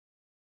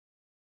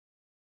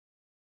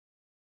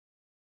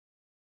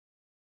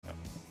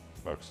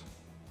Works.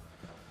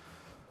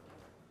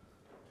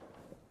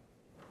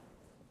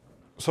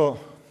 So,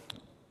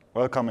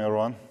 welcome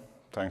everyone.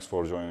 Thanks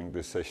for joining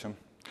this session.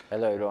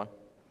 Hello everyone.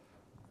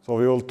 So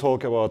we will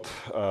talk about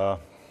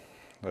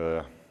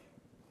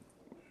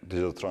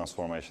digital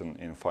transformation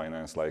in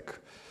finance. Like,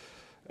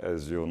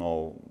 as you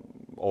know,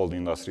 all the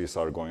industries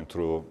are going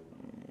through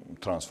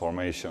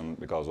transformation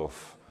because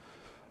of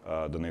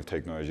the new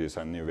technologies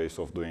and new ways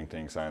of doing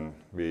things. And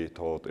we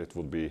thought it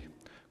would be a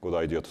good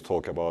idea to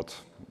talk about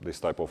this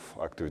type of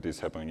activities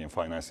happening in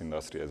finance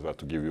industry as well,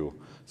 to give you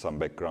some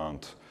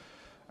background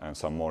and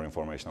some more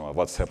information about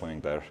what's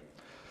happening there.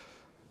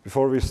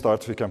 Before we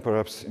start, we can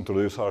perhaps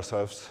introduce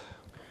ourselves.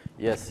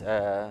 Yes,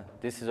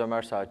 this is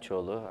Ömer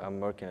Saatçıoğlu. I'm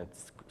working at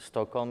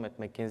Stockholm at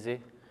McKinsey,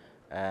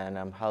 and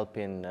I'm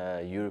helping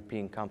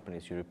European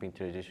companies, European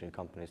traditional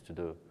companies, to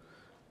do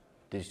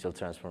digital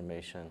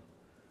transformation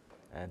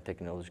and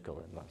technological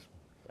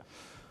advancement. Yeah.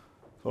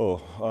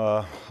 So,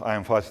 I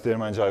am Fatih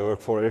Dermanci. I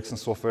work for Ericsson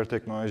Software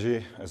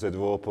Technology as a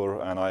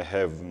developer, and I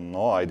have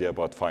no idea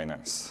about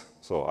finance.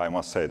 So I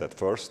must say that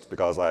first,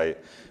 because I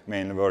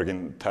mainly work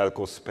in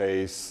telco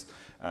space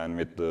and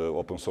with the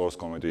open source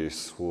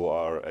communities who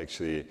are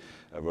actually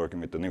working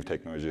with the new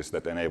technologies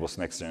that enables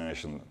next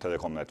generation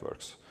telecom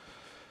networks.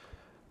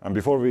 And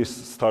before we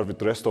start with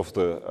the rest of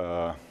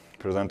the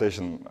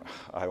presentation,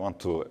 I want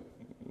to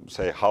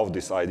say how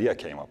this idea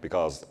came up,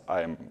 because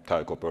I am a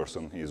telco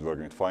person, he's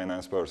working with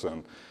finance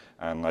person,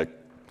 and like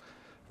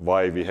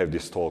why we have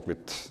this talk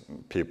with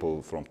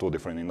people from two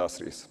different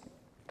industries.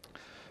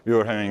 We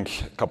were having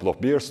a couple of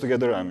beers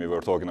together, and we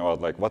were talking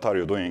about like, what are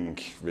you doing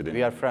within?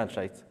 We are friends,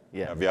 right?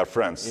 Yeah, we are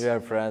friends. We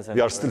are friends. And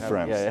we are still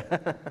friends.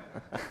 Yeah.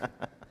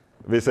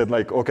 We said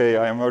like, okay,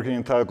 I am working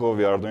in telco,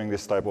 we are doing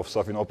this type of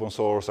stuff in open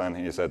source, and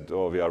he said,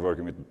 oh, we are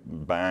working with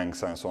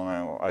banks and so on.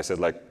 And I said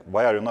like,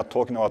 why are you not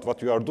talking about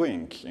what you are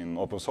doing in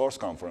open source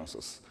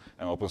conferences?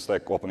 And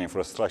OpenStack Open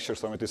Infrastructure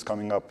Summit is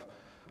coming up.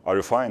 Are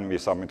you fine? We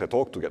submit a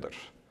talk together.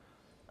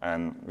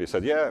 And we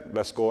said, yeah,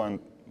 let's go and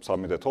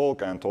submit a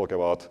talk and talk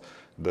about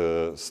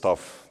the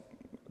stuff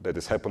that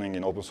is happening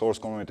in open source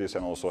communities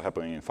and also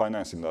happening in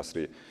finance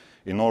industry,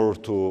 in order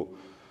to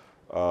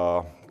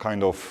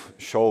kind of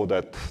show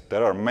that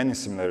there are many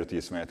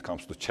similarities when it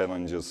comes to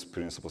challenges,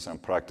 principles, and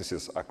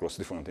practices across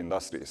different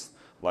industries,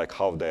 like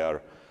how they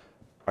are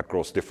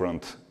across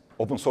different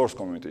open source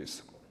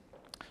communities.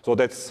 So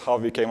that's how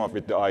we came up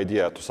with the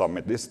idea to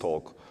submit this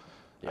talk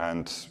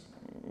and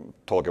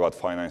talk about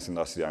finance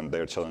industry and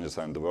their challenges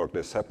and the work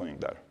that's happening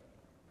there.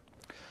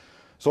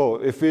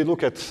 So if we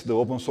look at the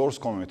open source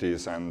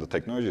communities and the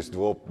technologies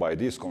developed by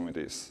these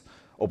communities,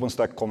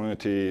 OpenStack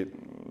community,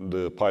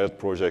 the pilot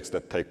projects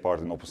that take part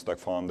in OpenStack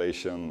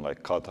Foundation,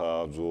 like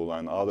Kata, Zul,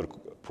 and other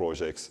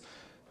projects,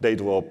 they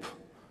develop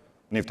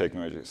new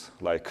technologies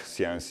like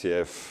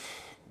CNCF,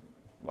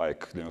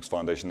 like Linux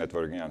Foundation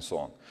networking, and so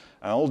on.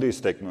 And all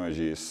these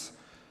technologies,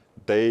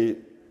 they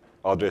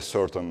address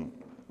certain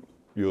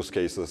use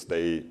cases,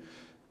 they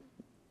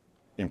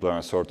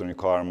implement certain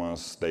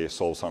requirements, they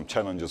solve some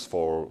challenges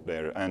for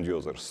their end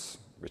users,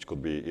 which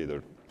could be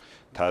either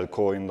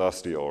telco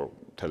industry or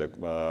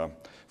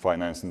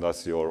finance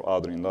industry or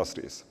other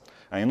industries.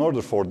 And in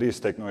order for these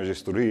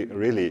technologies to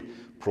really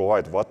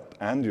provide what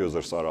end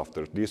users are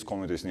after, these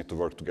communities need to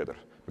work together.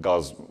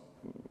 Because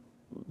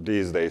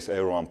these days,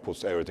 everyone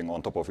puts everything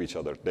on top of each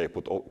other. They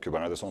put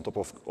Kubernetes on top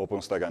of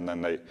OpenStack, and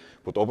then they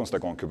put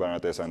OpenStack on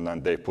Kubernetes, and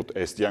then they put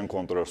SDN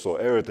controllers. So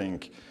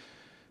everything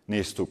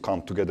needs to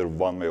come together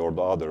one way or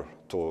the other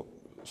to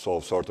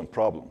solve certain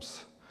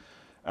problems.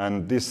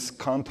 And this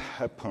can't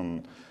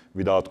happen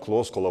without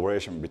close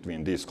collaboration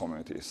between these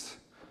communities.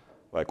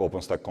 Like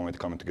OpenStack community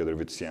coming together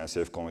with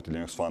CNCF community,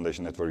 Linux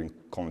Foundation networking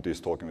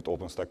communities talking with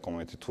OpenStack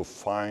community to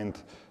find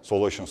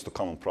solutions to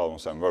common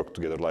problems and work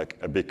together like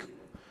a big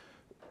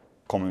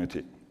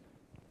community.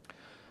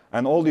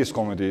 And all these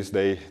communities,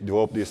 they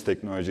develop these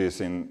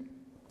technologies in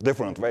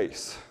different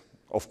ways.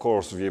 Of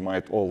course, we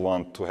might all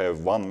want to have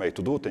one way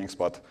to do things,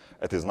 but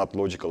it is not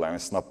logical and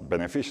it's not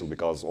beneficial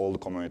because all the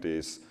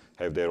communities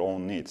have their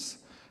own needs.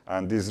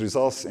 And this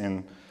results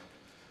in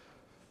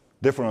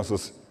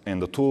differences in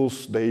the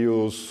tools they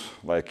use.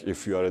 Like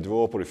if you are a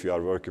developer, if you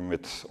are working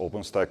with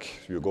OpenStack,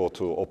 you go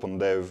to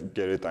OpenDev,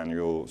 get it, and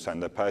you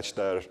send a patch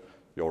there.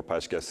 Your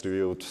patch gets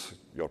reviewed,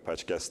 your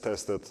patch gets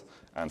tested,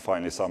 and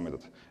finally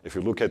submitted. If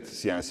you look at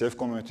CNCF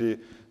community,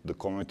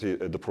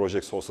 the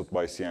projects hosted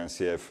by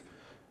CNCF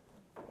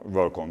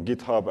work on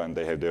GitHub, and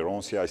they have their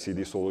own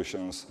CI/CD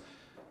solutions.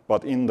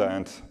 But in the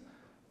end,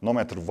 no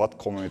matter what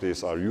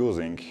communities are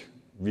using,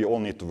 we all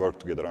need to work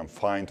together and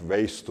find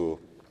ways to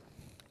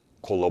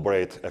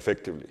collaborate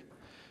effectively.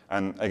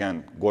 And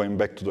again, going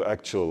back to the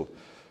actual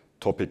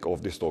topic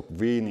of this talk,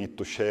 we need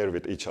to share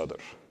with each other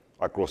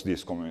across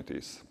these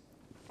communities.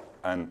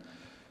 And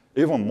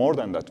even more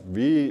than that,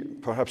 we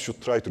perhaps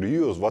should try to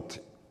reuse what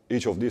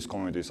each of these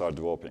communities are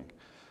developing.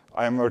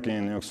 I am working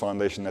in Linux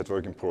Foundation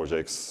networking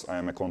projects. I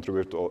am a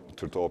contributor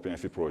to the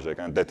OpenFE project,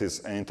 and that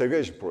is an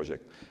integration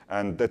project.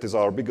 And that is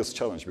our biggest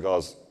challenge,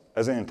 because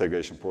as an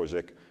integration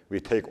project, we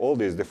take all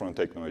these different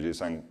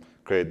technologies and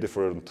create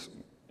different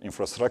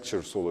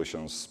infrastructure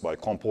solutions by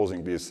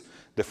composing these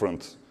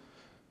different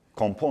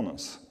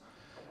components.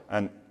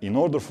 And in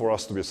order for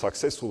us to be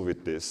successful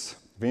with this,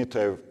 we need to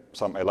have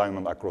some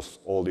alignment across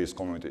all these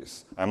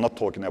communities. I'm not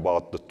talking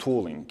about the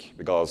tooling,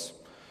 because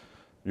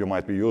you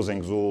might be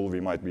using Zool, we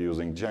might be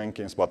using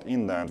Jenkins, but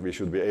in the end, we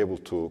should be able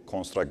to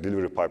construct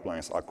delivery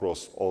pipelines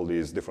across all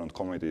these different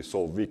communities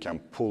so we can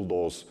pull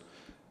those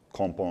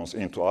components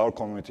into our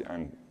community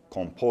and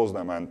compose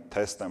them and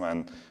test them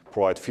and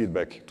provide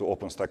feedback to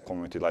OpenStack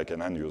community like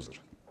an end user.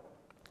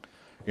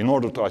 In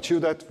order to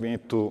achieve that, we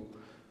need to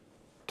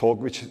talk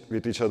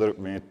with each other,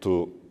 we need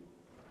to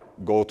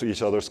go to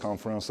each other's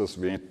conferences,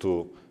 we need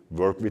to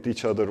work with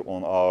each other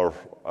on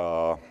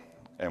our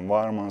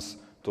environments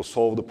to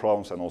solve the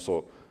problems and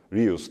also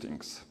reuse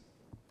things.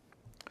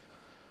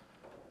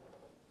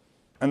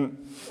 And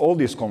all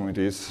these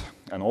communities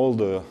and all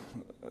the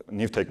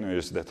new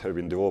technologies that have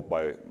been developed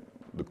by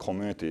the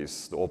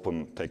communities, the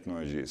open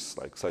technologies,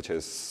 like such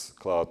as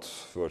cloud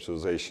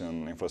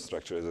virtualization,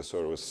 infrastructure as a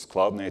service,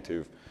 cloud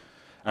native,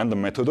 and the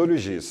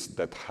methodologies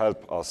that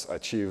help us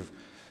achieve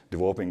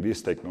developing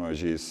these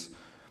technologies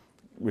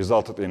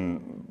resulted in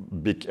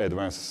big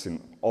advances in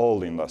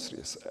all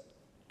industries.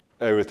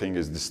 Everything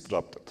is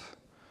disrupted.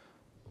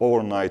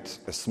 Overnight,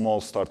 a small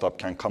startup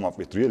can come up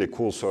with really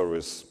cool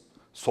service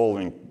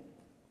solving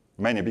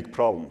many big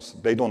problems.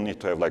 They don't need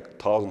to have like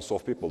thousands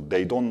of people.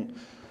 They don't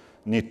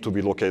need to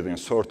be located in a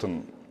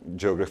certain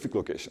geographic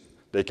location.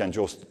 They can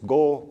just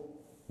go,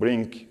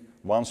 bring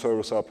one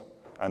service up,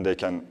 and they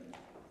can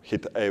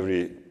hit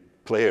every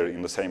player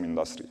in the same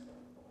industry.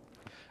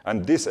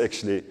 And this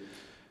actually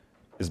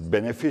is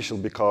beneficial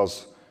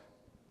because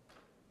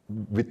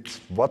with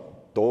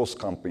what those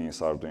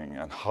companies are doing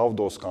and how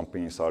those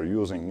companies are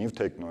using new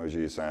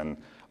technologies and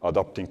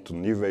adapting to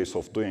new ways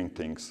of doing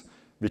things,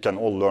 we can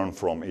all learn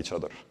from each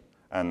other.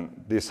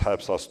 And this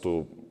helps us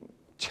to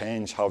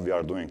change how we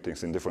are doing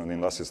things in different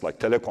industries like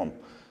telecom.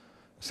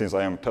 Since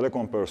I am a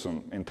telecom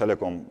person, in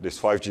telecom, this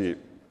 5G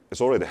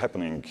is already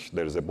happening.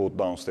 There is a booth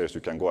downstairs.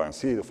 You can go and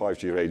see the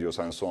 5G radios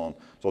and so on.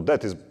 So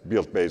that is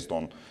built based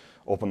on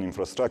open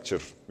infrastructure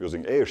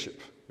using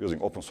Airship,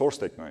 using open source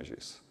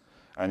technologies.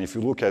 And if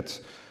you look at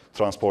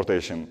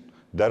transportation,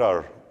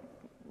 there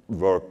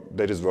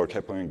is work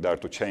happening there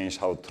to change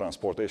how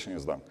transportation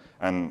is done.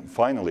 And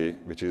finally,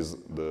 which is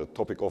the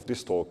topic of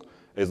this talk,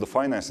 is the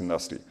finance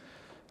industry.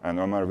 And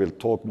Ömer will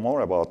talk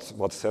more about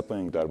what's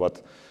happening there,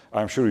 but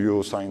I'm sure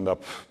you signed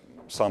up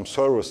some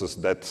services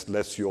that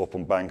lets you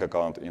open bank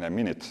account in a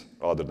minute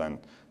rather than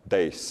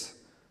days.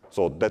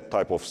 So that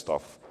type of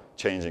stuff,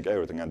 changing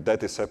everything, and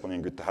that is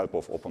happening with the help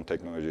of open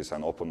technologies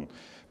and open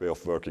way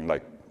of working,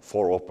 like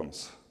 4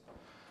 opens.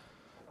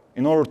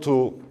 In order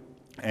to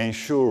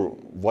ensure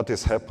what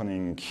is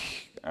happening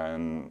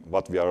and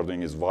what we are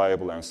doing is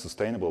viable and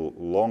sustainable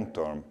long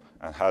term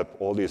and help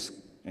all these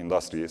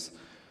industries,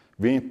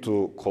 we need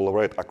to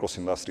collaborate across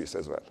industries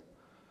as well.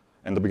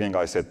 In the beginning,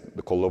 I said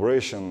the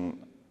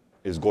collaboration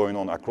is going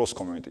on across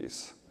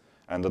communities.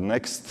 And the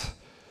next,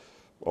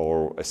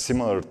 or a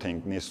similar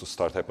thing needs to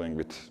start happening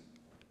with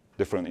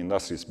different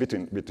industries,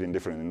 between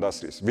different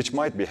industries, which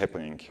might be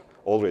happening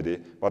already,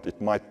 but it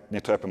might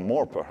need to happen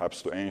more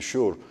perhaps to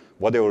ensure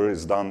whatever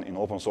is done in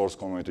open source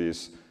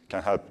communities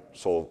can help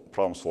solve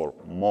problems for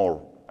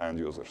more end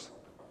users.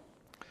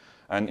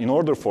 And in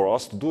order for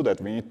us to do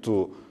that, we need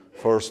to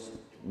first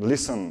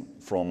listen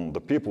from the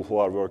people who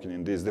are working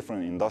in these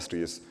different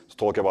industries to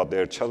talk about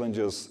their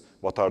challenges,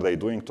 what are they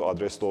doing to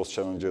address those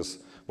challenges,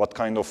 what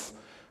kind of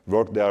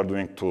work they are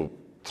doing to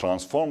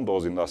transform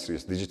those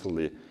industries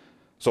digitally.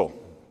 So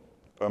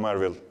Ömer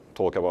will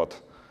talk about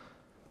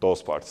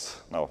those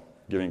parts now,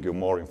 giving you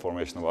more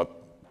information about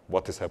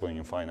what is happening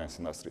in finance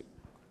industry.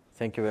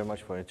 Thank you very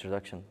much for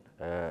introduction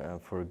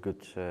and for a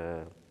good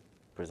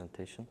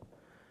presentation.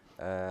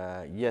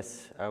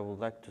 Yes, I would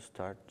like to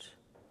start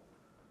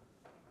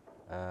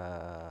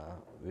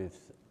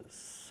with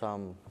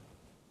some.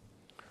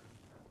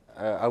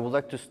 I would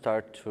like to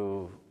start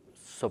to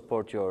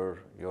support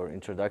your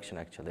introduction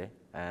actually,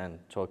 and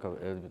talk a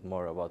little bit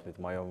more about with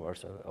my own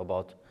words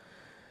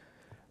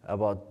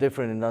about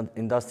different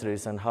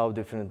industries and how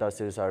different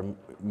industries are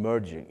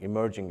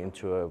emerging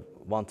into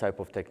one type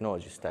of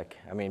technology stack.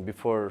 I mean,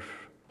 before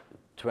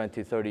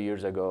 20, 30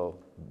 years ago,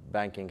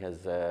 banking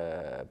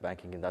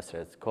industry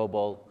has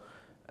COBOL,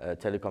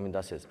 telecom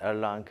industry has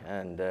Erlang,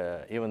 and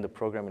even the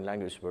programming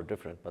languages were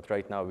different. But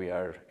right now we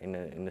are in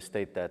a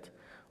state that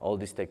all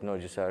these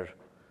technologies are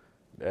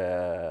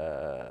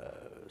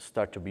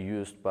start to be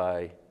used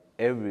by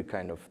every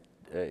kind of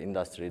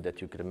industry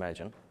that you could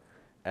imagine.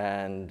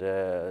 And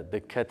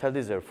the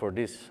catalyst for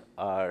this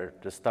are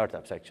the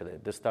startups, actually.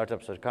 The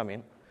startups are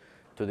coming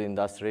to the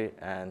industry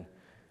and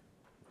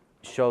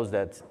shows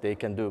that they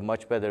can do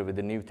much better with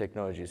the new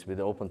technologies, with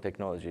the open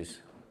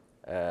technologies,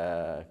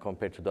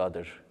 compared to the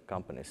other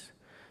companies.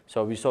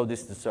 So we saw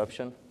this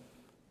disruption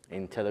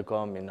in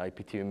telecom, in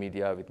IPTV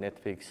media with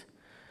Netflix,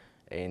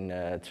 in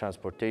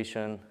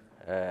transportation,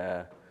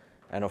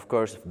 and of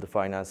course, the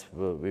finance,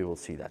 we will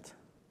see that.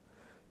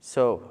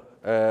 So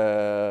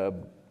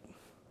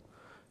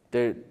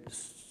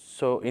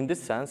So in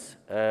this sense,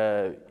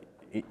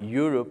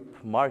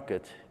 Europe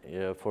market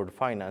for the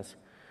finance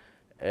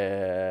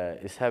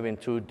is having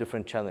two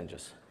different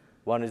challenges.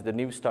 One is the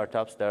new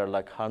startups. There are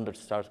like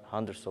hundreds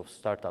of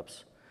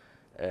startups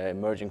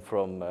emerging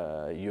from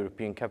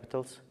European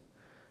capitals,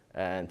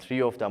 and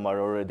 3 of them are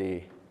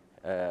already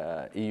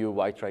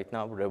EU-wide right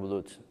now: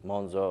 Revolut,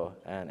 Monzo,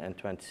 and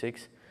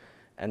N26,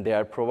 and they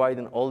are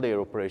providing all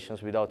their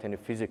operations without any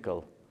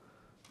physical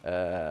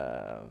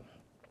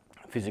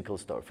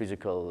store,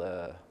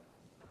 physical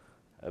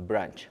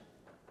branch,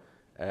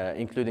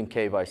 including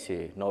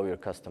KYC, know your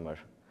customer.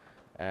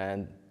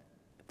 And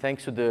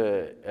thanks to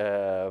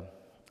the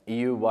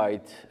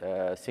EU-wide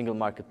single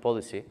market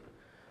policy,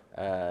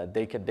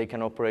 they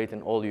can operate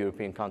in all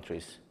European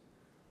countries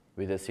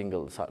with a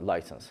single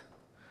license.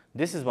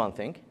 This is one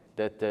thing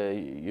that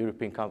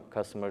European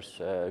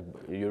customers,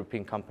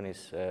 European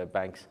companies,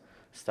 banks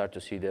start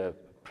to see the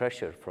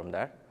pressure from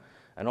there.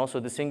 And also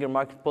the single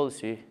market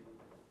policy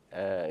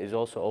is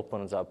also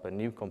opens up a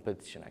new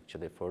competition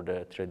actually for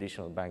the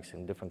traditional banks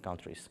in different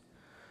countries.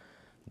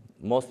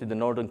 Mostly the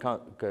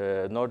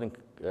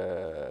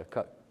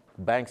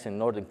banks in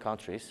northern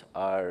countries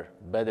are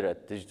better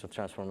at digital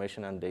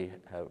transformation, and they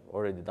have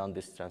already done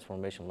this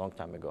transformation a long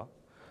time ago,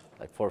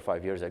 like 4 or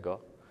 5 years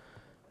ago.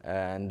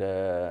 And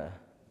the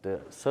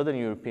southern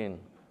European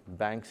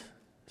banks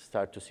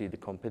start to see the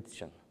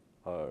competition,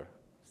 or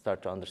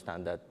start to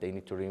understand that they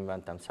need to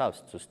reinvent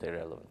themselves to stay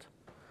relevant.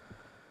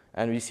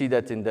 And we see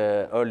that in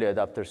the early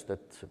adopters,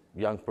 that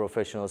young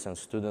professionals and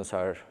students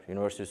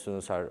university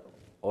students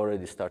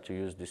already start to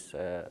use this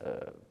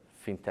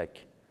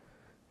fintech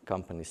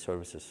company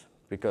services,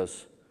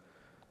 because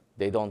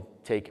they don't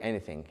take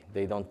anything.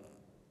 They don't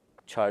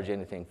charge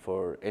anything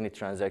for any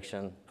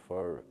transaction,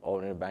 for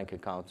owning a bank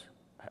account.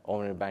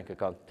 Owning a bank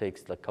account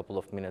takes like a couple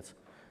of minutes.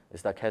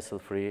 It's like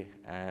hassle-free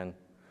and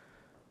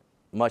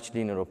much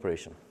leaner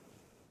operation.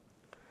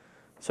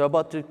 So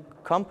about the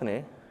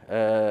company,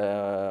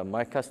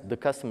 the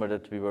customer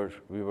that we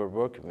were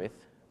working with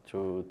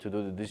to do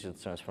the digital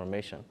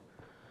transformation,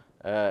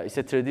 it's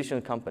a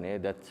traditional company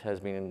that has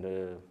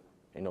been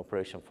in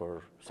operation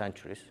for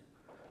centuries,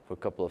 for a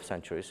couple of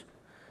centuries.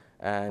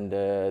 And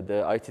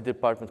the IT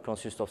department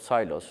consists of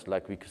silos,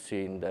 like we could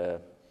see in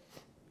the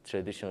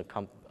traditional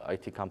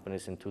IT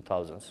companies in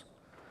 2000s,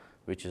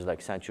 which is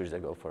like centuries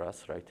ago for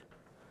us, right?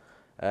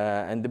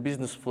 And the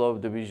business flow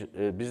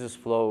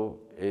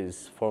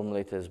is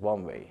formulated as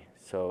one way.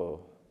 So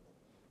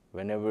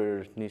whenever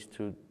it needs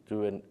to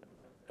do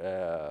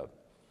a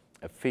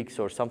fix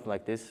or something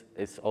like this,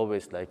 it's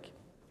always like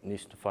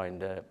needs to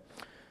find the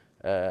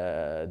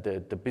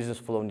business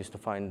flow needs to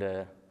find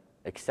the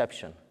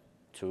exception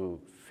to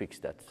fix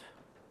that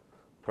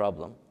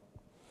problem.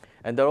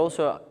 And there are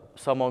also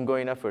some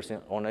ongoing efforts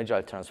on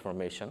Agile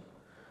transformation,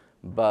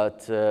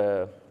 but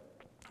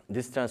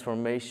this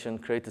transformation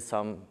created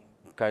some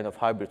kind of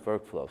hybrid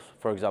workflows.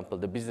 For example,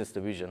 the business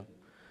division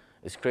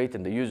is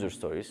creating the user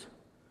stories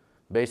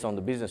based on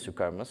the business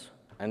requirements,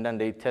 and then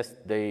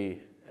they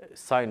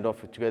signed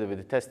off together with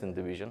the testing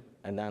division,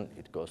 and then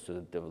it goes to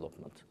the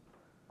development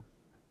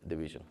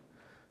division.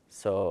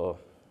 So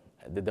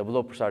the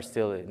developers are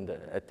still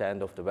at the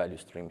end of the value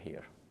stream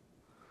here.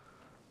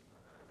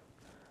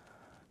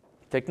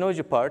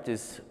 Technology part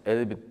is a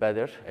little bit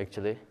better,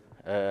 actually.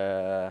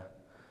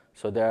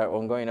 So there are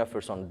ongoing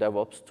efforts on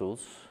DevOps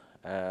tools,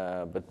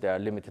 but they are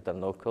limited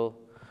and local.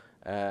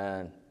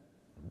 And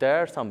there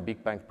are some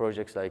big bang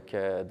projects, like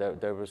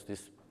there was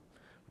this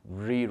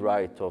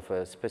rewrite of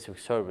a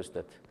specific service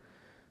that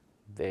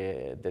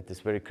is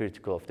very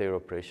critical of their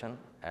operation,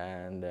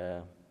 and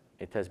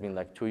it has been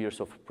like 2 years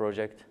of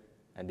project,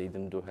 and they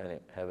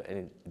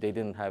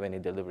didn't have any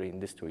delivery in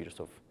this 2 years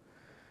of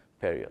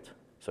period.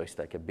 So it's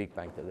like a big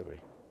bang delivery.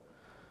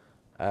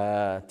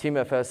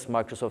 TeamFS,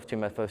 Microsoft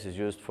TeamFS is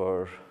used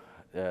for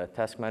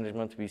task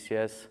management,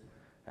 VCS,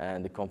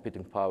 and the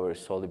computing power is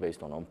solely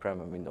based on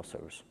on-prem and Windows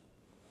servers.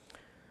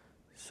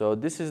 So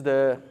this is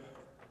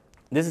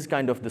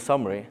kind of the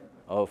summary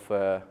of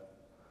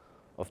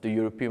the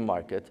European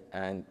market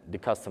and the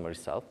customer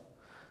itself.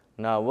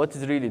 Now, what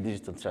is really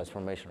digital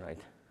transformation, right?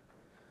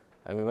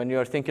 I mean, when you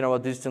are thinking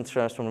about digital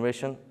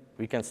transformation,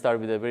 we can start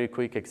with a very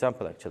quick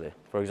example, actually.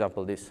 For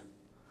example, this.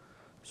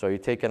 So you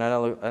take an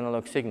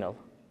analog signal,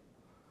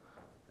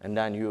 and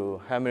then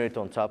you hammer it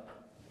on top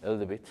a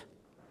little bit,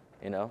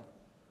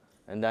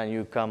 and then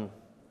you come,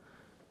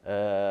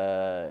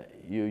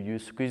 you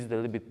squeeze it a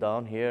little bit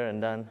down here,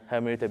 and then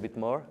hammer it a bit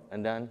more,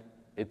 and then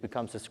it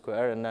becomes a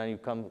square, and then you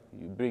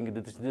bring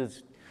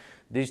this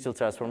digital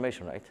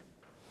transformation, right?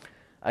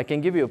 I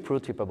can give you a pro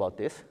tip about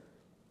this.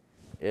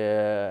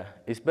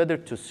 It's better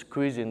to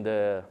squeeze in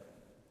the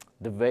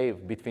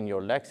wave between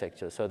your legs,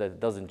 actually, so that it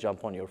doesn't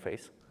jump on your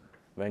face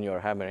when you're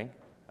hammering,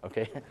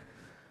 okay?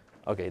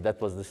 Okay, that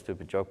was the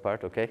stupid joke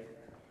part, okay?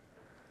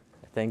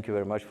 Thank you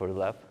very much for the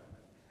laugh.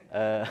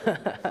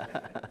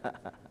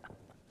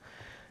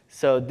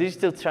 So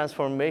digital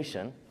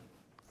transformation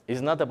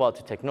is not about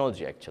the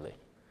technology, actually.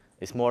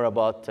 It's more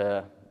about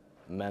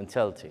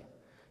mentality,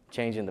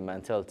 changing the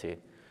mentality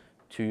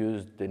to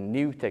use the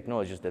new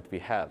technologies that we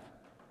have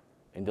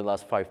in the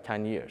last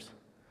 5-10 years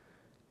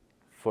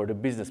for the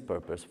business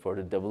purpose, for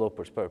the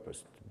developer's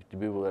purpose.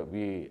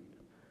 We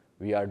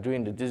are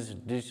doing the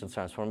digital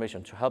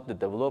transformation to help the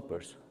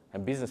developers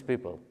and business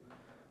people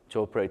to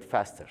operate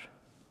faster.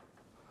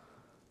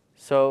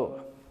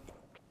 So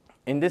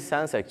in this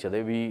sense,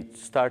 actually, we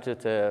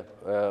started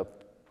a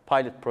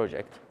pilot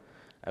project,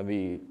 and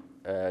we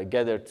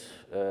gathered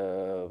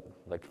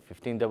like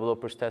 15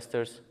 developers,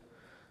 testers,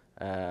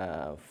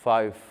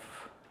 5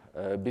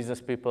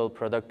 business people,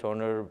 product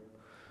owner,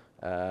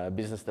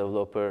 business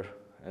developer,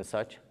 and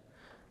such.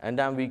 And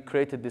then we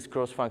created this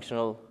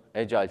cross-functional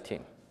Agile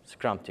team,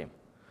 Scrum team.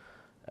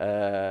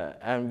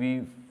 And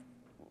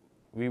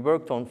we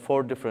worked on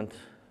 4 different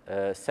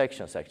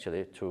sections,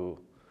 actually, to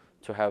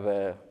have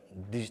a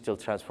digital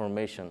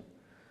transformation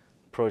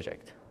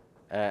project.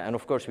 And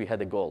of course, we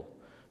had a goal.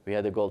 We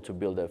had a goal to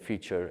build a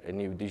feature, a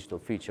new digital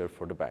feature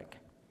for the bank.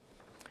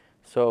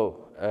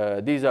 So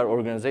these are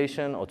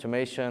organization,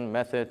 automation,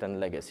 method, and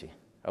legacy.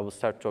 I will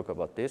start to talk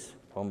about this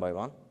one by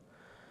one.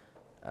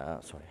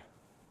 Sorry.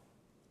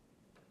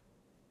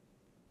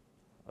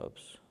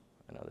 Oops,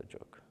 another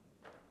joke.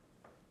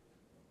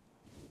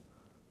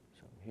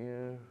 So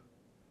here.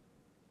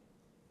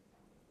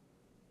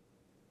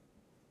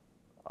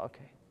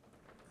 Okay.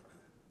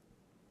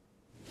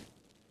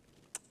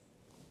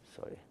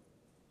 Sorry.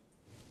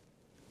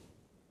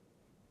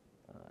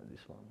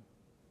 This one.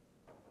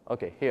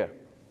 Okay, here.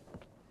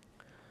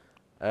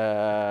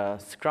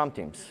 Scrum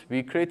teams.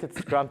 We created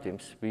Scrum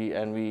teams.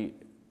 We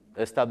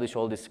established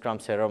all these Scrum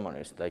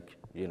ceremonies, like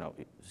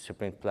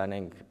sprint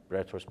planning,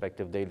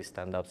 retrospective, daily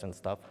stand-ups, and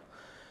stuff,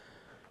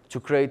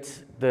 to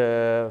create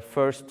the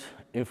first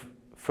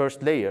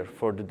layer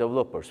for the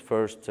developers,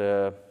 first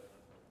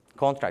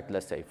contract,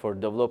 let's say, for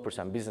developers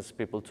and business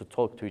people to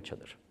talk to each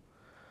other.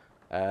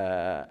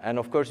 And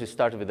of course, it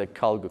started with a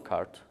Calgu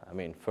card. I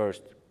mean,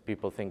 first,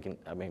 people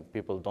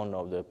don't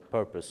know the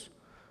purpose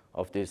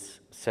of these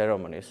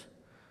ceremonies,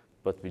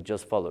 but we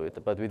just follow it.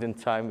 But within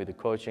time, with the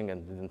coaching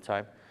and within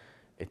time,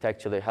 it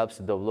actually helps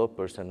the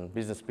developers and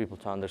business people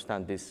to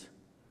understand this,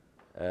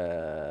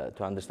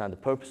 to understand the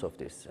purpose of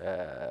these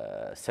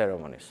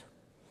ceremonies.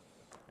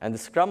 And the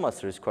Scrum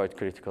Master is quite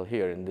critical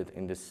here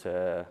in this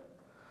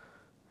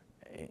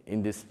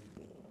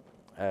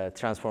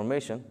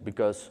transformation,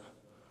 because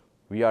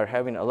we are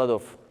having a lot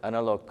of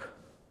analog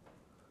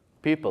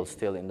people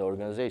still in the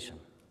organization.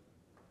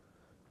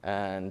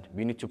 And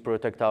we need to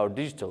protect our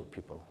digital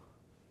people,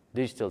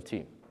 digital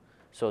team.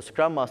 So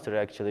Scrum Master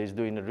actually is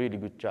doing a really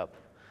good job.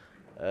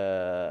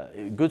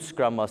 A good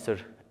Scrum Master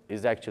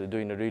is actually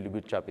doing a really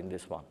good job in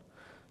this one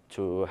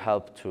to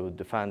help to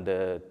defend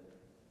the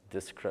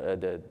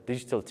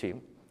digital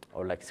team,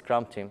 or like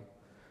Scrum team,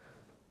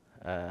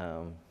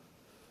 to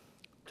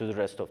the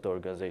rest of the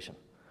organization.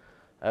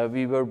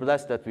 We were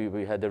blessed that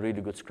we had a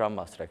really good Scrum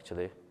Master,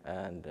 actually,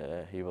 and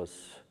he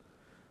was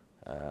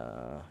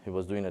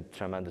doing a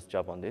tremendous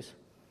job on this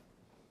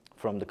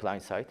from the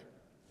client side.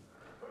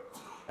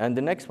 And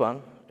the next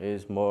one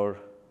is more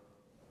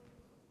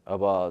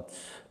about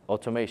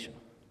automation.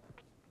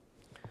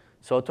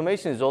 So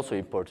automation is also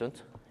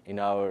important in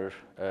our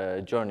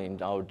journey,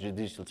 in our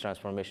digital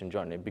transformation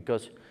journey,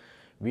 because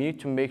we need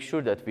to make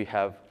sure that we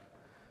have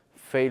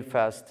fail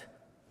fast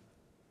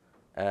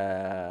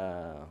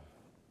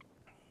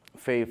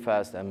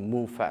and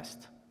move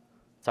fast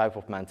type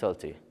of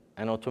mentality.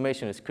 And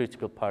automation is a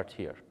critical part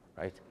here,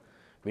 right?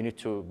 We need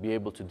to be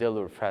able to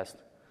deliver fast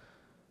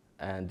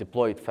and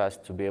deploy it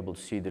fast to be able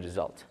to see the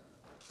result.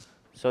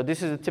 So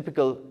this is a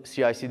typical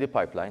CI/CD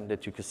pipeline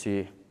that you can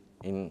see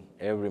in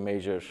every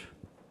major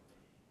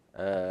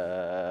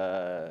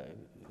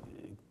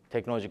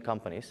technology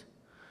companies.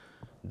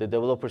 The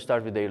developers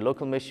start with their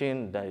local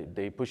machine.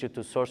 They push it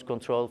to source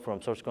control.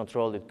 From source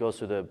control, it goes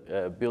to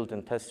the build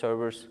and test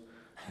servers.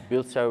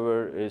 Build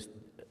server is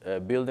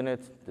building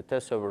it. The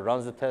test server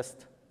runs the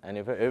test. And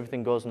if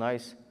everything goes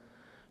nice,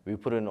 we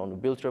put it on the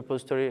build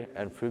repository.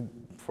 And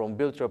from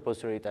build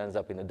repository, it ends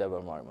up in the dev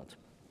environment.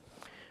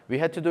 We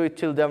had to do it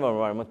till dev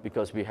environment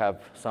because we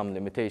have some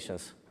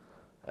limitations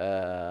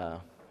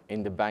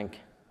in the bank,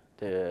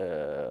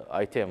 the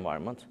IT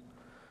environment.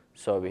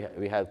 So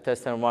we had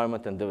test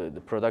environment and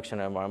the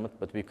production environment,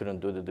 but we couldn't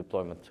do the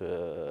deployment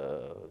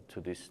to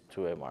these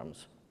 2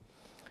 environments.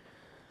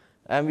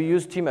 And we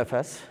used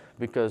TeamFS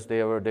because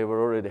they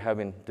were already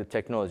having the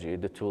technology,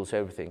 the tools,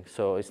 everything.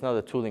 So it's not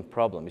a tooling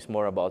problem. It's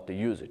more about the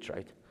usage,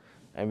 right?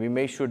 And we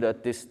make sure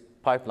that this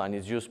pipeline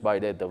is used by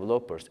the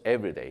developers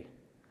every day,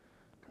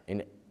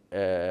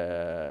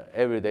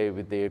 every day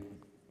with their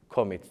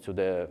commit to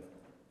the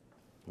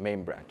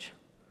main branch.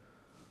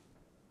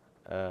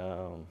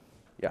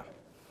 Yeah.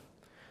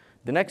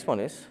 The next one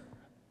is,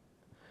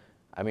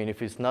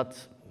 if it's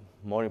not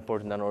more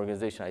important than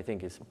organization, I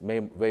think it's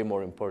way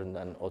more important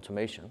than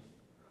automation.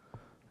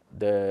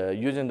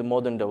 Using the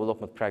modern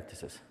development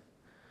practices.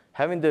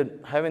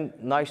 Having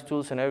nice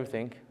tools and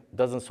everything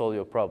doesn't solve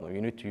your problem.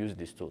 You need to use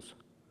these tools.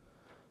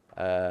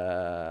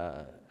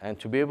 And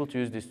to be able to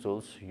use these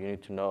tools, you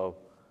need to know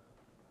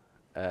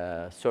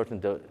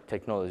certain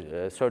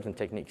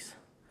techniques.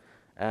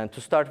 And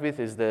to start with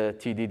is the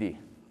TDD,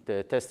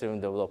 the test-driven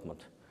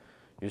development.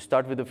 You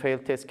start with the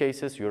failed test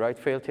cases, you write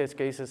failed test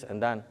cases,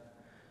 and then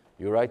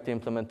you write the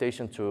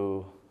implementation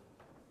to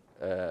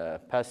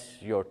pass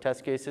your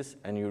test cases,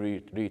 and you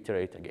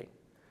reiterate again,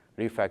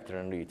 refactor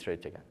and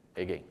reiterate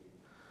again.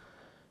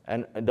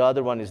 And the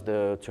other one is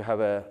to have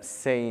a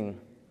sane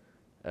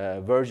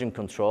version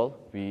control.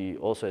 We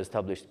also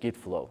established Git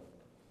flow.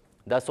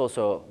 That's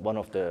also one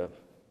of the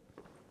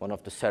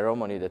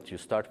ceremony that you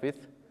start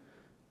with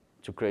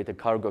to create a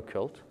cargo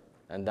cult.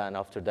 And then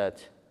after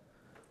that,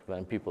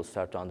 when people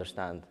start to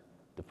understand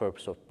the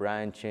purpose of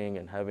branching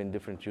and having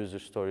different user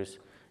stories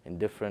in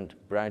different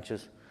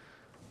branches,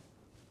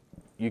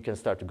 you can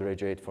start to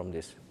graduate from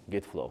this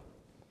Git flow.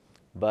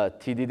 But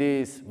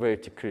TDD is very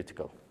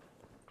critical.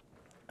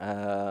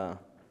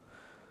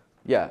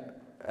 Yeah,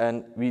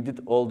 and we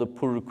did all the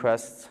pull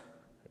requests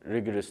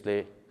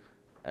rigorously,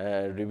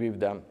 reviewed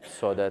them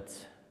so that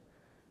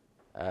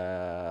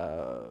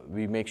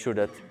we make sure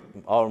that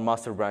our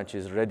master branch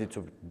is ready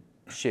to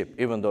ship.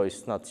 Even though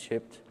it's not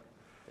shipped,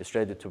 it's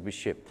ready to be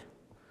shipped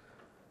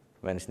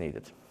when it's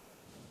needed.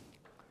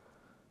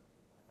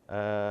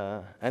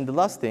 And the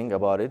last thing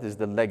about it is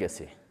the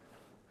legacy.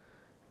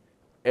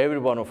 Every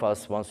one of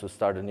us wants to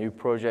start a new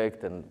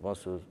project and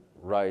wants to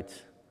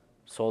write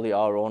solely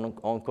our own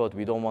code.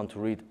 We don't want to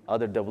read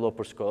other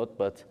developers' code,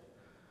 but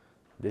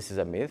this is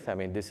a myth. I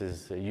mean, this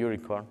is a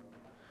unicorn.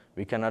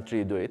 We cannot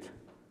redo it.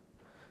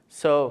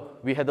 So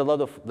we had a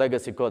lot of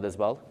legacy code as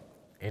well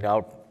in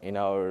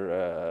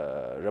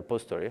our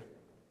repository.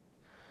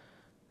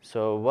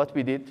 So what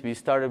we did, we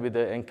started with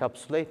the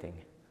encapsulating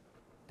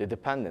the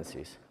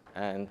dependencies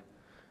and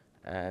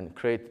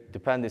create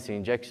dependency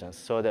injections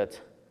so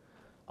that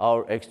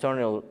our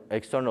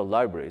external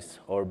libraries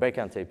or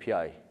backend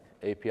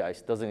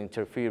APIs doesn't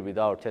interfere with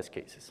our test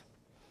cases.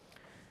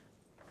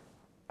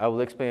 I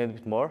will explain a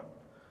bit more.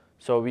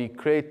 So we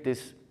create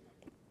this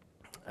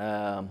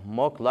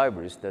mock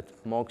libraries that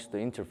mocks the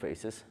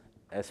interfaces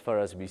as far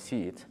as we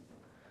see it.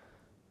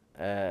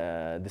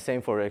 The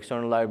same for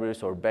external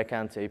libraries or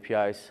backend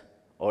APIs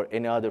or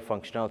any other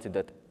functionality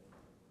that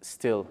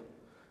still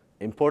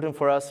important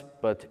for us,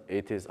 but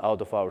it is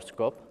out of our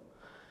scope.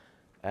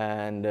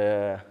 And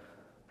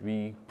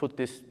we put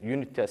this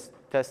unit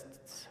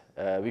tests.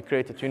 We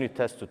created unit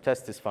tests to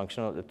test this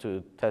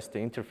to test the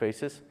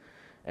interfaces,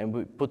 and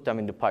we put them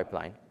in the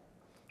pipeline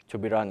to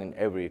be run in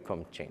every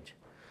commit change,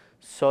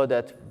 so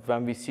that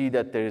when we see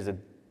that there is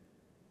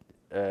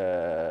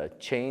a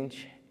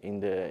change in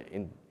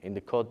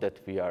the code that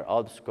we are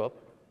out of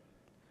scope,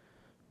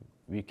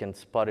 we can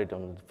spot it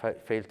on the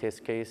failed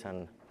test case,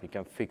 and we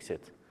can fix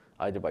it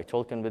either by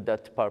talking with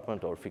that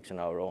department or fixing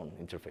our own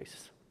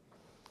interfaces.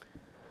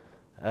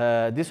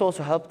 This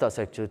also helped us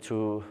actually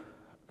to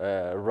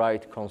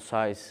write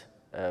concise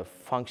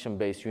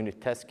function-based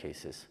unit test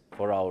cases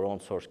for our own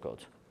source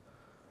code,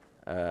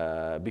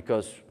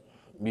 because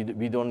we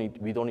didn't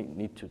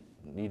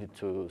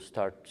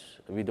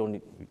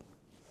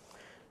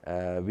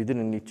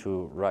need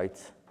to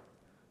write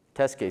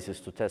test cases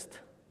to test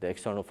the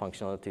external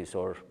functionalities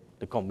or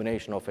the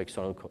combination of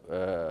external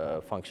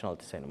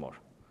functionalities anymore.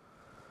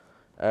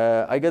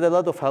 I get a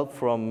lot of help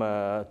from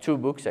 2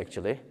 books,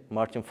 actually,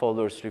 Martin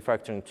Fowler's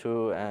Refactoring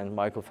 2 and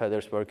Michael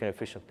Feder's Working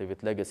Efficiently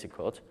with Legacy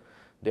Code.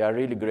 They are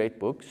really great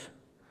books.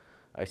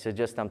 I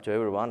suggest them to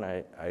everyone.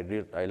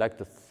 I like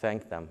to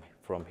thank them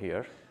from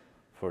here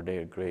for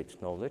their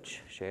great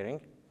knowledge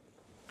sharing.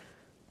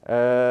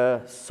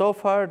 So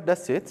far,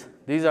 that's it.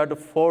 These are the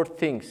 4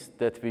 things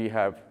that we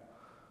have,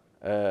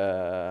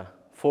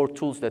 4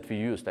 tools that we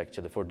used,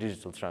 actually, for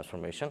digital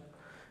transformation.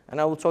 And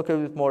I will talk a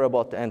bit more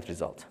about the end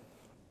result.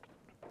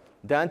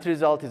 The end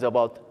result is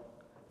about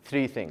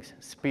 3 things: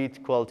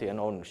 speed, quality,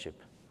 and ownership.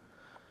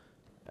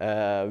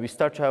 We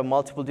start to have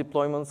multiple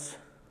deployments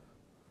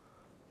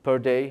per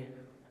day.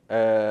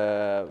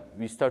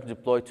 We start to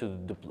deploy to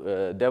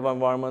the dev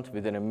environment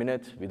within a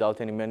minute without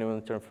any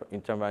manual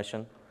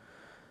intervention.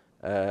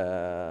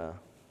 And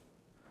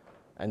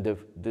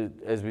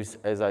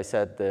as I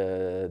said,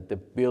 the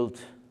build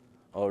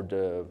or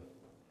the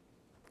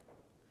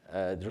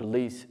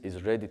release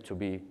is ready to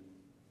be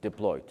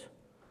deployed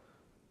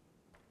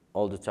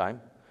all the time.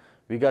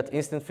 We got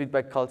instant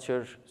feedback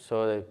culture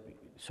so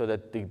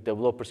that the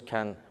developers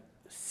can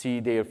see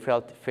their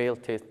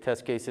failed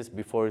test cases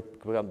before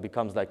it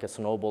becomes like a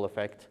snowball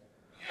effect.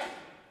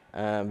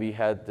 We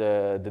had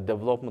the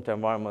development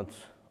environment,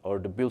 or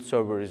the build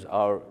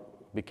server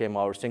became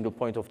our single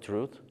point of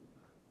truth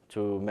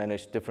to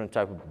manage different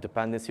type of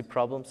dependency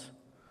problems,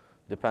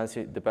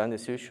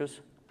 dependency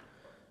issues.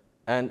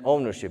 And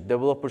ownership.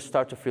 Developers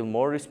start to feel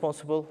more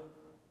responsible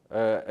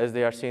as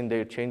they are seeing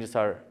their changes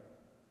are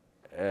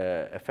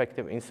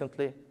effective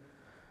instantly.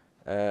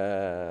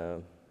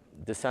 The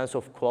sense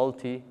of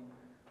quality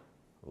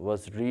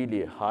was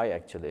really high,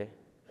 actually.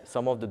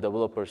 Some of the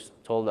developers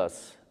told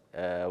us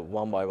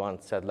one by one,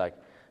 said like,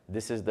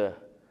 this is the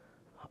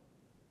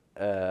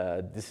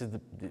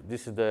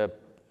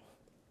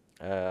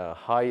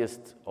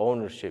highest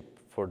ownership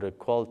for the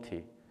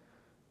quality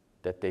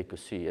that they could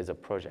see as a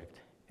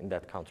project in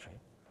that country.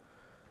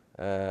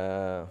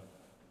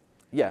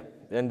 Yeah,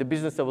 and the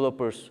business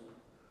developers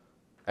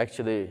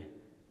actually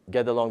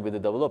get along with the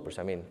developers.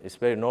 I mean, it's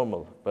very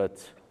normal,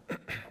 but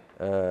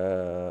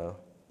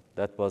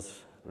that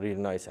was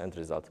really nice end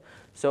result.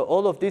 So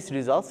all of these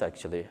results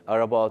actually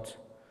are about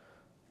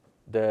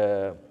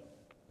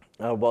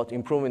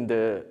improving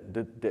the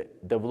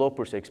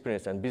developers'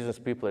 experience and business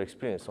people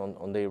experience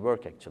on their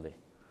work actually.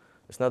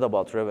 It's not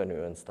about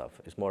revenue and stuff.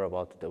 It's more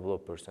about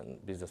developers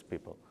and business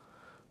people.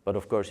 But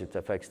of course, it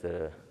affects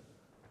the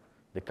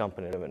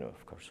company revenue,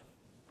 of course.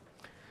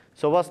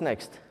 So what's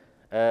next?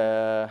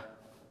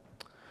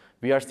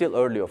 We are still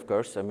early, of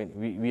course. I mean,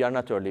 we are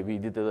not early. We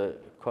did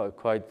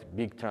quite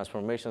big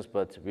transformations,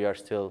 but we are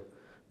still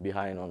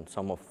behind on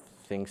some of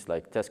things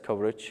like test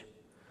coverage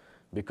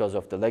because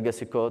of the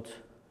legacy code.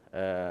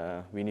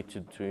 We need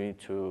to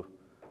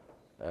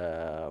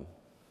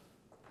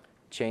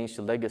change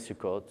the legacy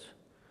code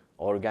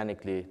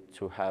organically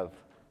to have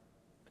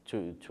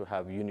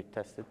unit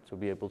tested, to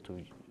be able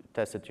to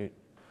test it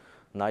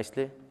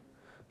nicely,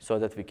 so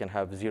that we can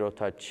have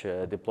zero-touch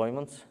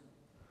deployments.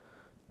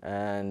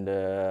 And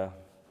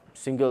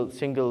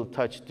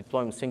single-touch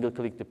deployments,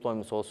 single-click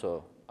deployments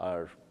also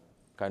are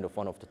kind of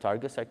one of the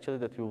targets actually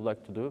that we would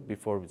like to do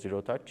before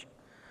zero-touch.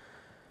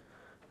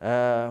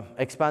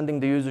 Expanding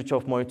the usage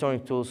of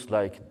monitoring tools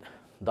like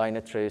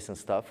Dynatrace and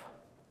stuff.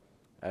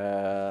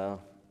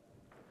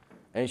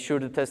 Ensure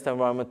the test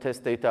environment,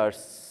 test data are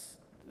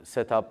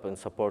set up and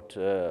support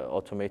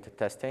automated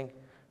testing.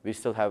 We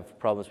still have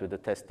problems with the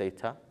test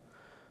data.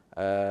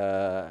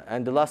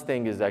 And the last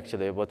thing is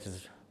actually what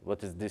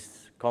is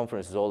this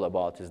conference is all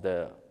about is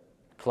the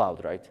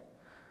cloud, right?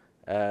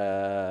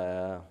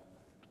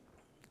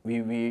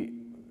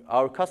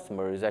 Our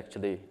customer is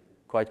actually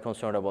quite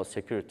concerned about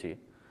security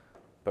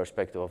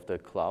perspective of the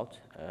cloud,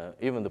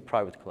 even the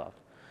private cloud.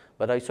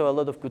 But I saw a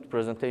lot of good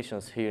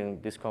presentations here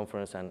in this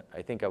conference, and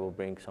I think I will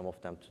bring some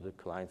of them to the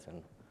clients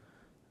and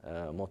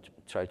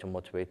try to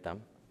motivate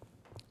them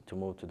to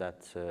move to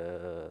that,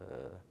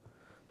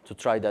 to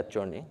try that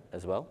journey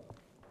as well.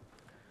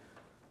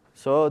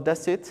 So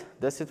that's it.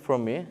 That's it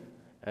from me.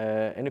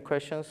 Any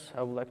questions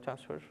I would like to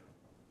answer?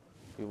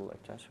 You would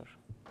like to answer?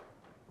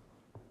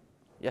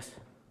 Yes?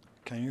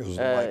 Can you use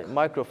the mic?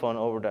 Microphone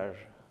over there.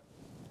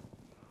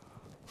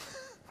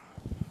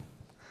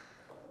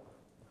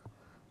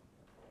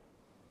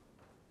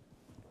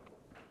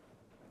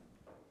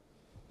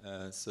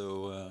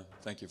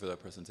 Thank you for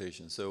that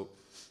presentation. So,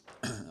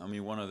 I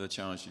mean, one of the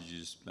challenges you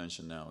just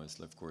mentioned now is,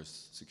 of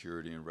course,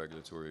 security and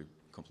regulatory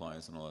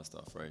compliance and all that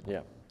stuff, right?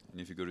 Yeah. And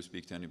if you go to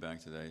speak to any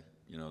bank today,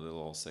 you know, they'll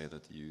all say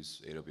that they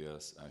use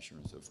AWS, Azure,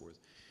 and so forth.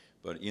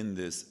 But in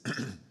this,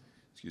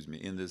 excuse me,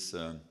 in this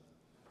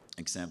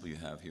example you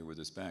have here with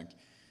this bank,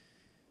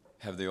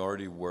 have they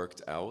already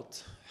worked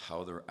out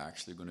how they're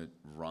actually going to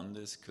run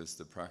this? Because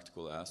the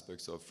practical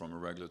aspects of, from a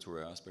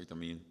regulatory aspect, I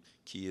mean,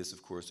 key is,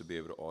 of course, to be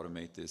able to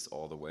automate this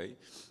all the way,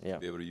 yeah. to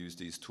be able to use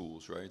these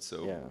tools, right?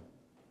 So yeah.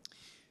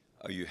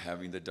 Are you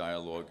having the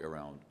dialogue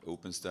around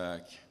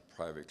OpenStack,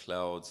 private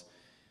clouds?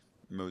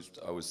 Most,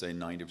 I would say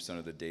 90%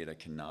 of the data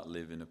cannot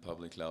live in a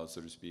public cloud,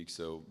 so to speak.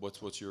 So what's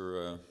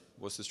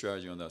the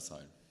strategy on that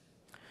side?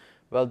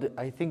 Well,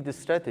 I think the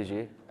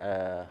strategy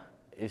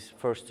is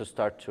first to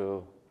start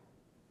to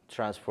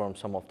transform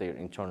some of their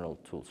internal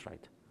tools,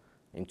 right?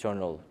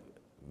 Internal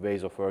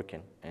ways of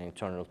working and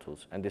internal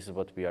tools. And this is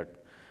what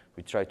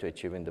we try to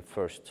achieve in the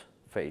first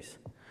phase.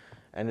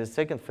 And the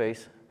second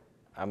phase,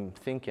 I'm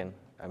thinking,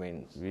 I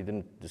mean, we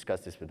didn't discuss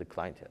this with the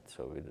client yet,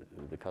 so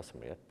with the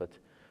customer yet, but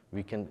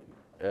we can,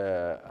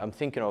 I'm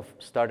thinking of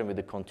starting with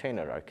the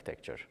container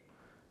architecture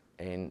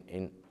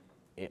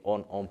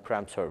on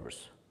on-prem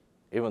servers,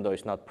 even though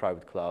it's not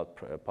private cloud,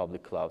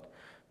 public cloud,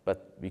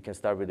 but we can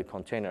start with the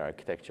container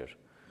architecture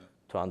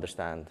to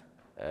understand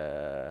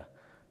the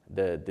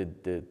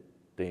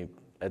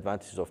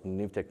advantages of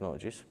new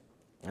technologies.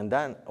 And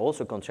then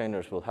also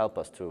containers will help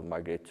us to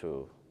migrate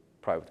to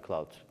private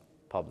cloud,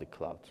 public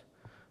cloud,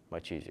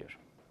 much easier.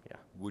 Yeah.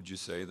 Would you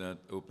say that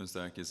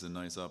OpenStack is a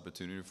nice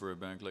opportunity for a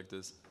bank like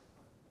this?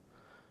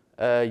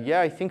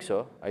 Yeah, I think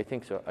so. I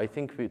think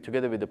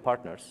together with the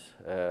partners,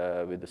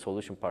 with the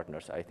solution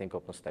partners, I think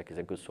OpenStack is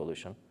a good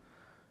solution.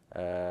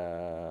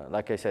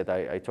 Like I said,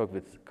 I talked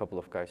with a couple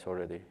of guys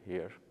already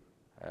here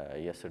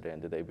yesterday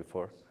and the day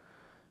before,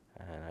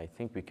 and I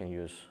think we can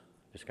use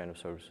this kind of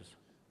services.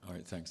 All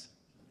right, thanks.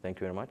 Thank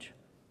you very much.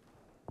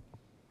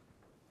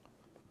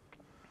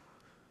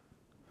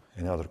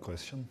 Any other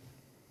question?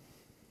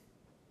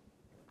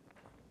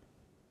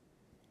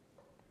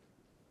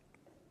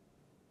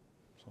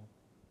 So,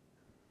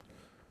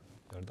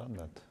 we're done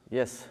that.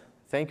 Yes.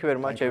 Thank you very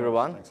much,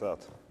 everyone. Thanks a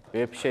lot.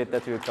 We appreciate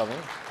that you're coming.